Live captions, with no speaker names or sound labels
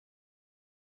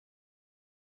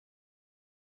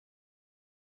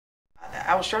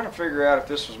I was trying to figure out if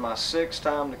this was my sixth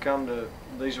time to come to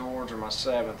these awards or my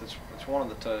seventh. It's one of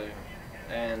the two,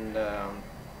 and I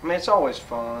mean it's always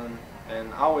fun,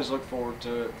 and I always look forward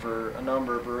to it for a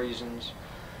number of reasons.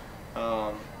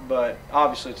 But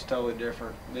obviously it's totally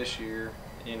different this year.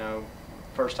 You know,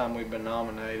 first time we've been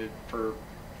nominated for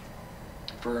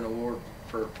an award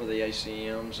for the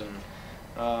ACMs, and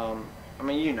I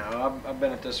mean, you know, I've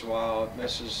been at this a while.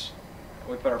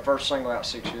 We put our first single out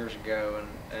 6 years ago,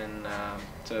 and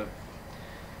to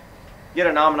get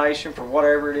a nomination for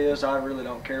whatever it is, I really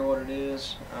don't care what it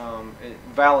is. It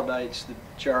validates the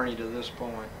journey to this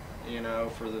point. You know,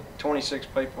 for the 26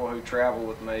 people who travel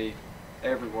with me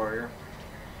everywhere,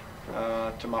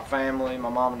 to my family, my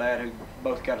mom and dad who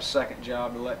both got a second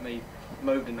job to let me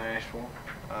move to Nashville,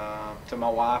 to my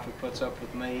wife who puts up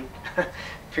with me,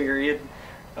 period.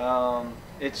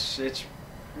 It's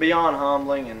beyond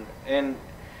humbling, and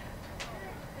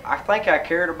I think I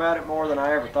cared about it more than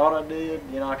I ever thought I did.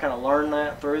 You know, I kind of learned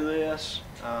that through this,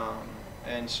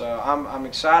 and so I'm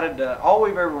excited to. All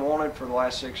we've ever wanted for the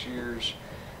last 6 years,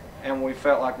 and we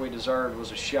felt like we deserved,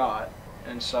 was a shot.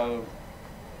 And so,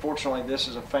 fortunately, this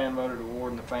is a fan voted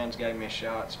award, and the fans gave me a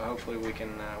shot. So hopefully we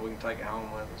can take it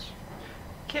home with us.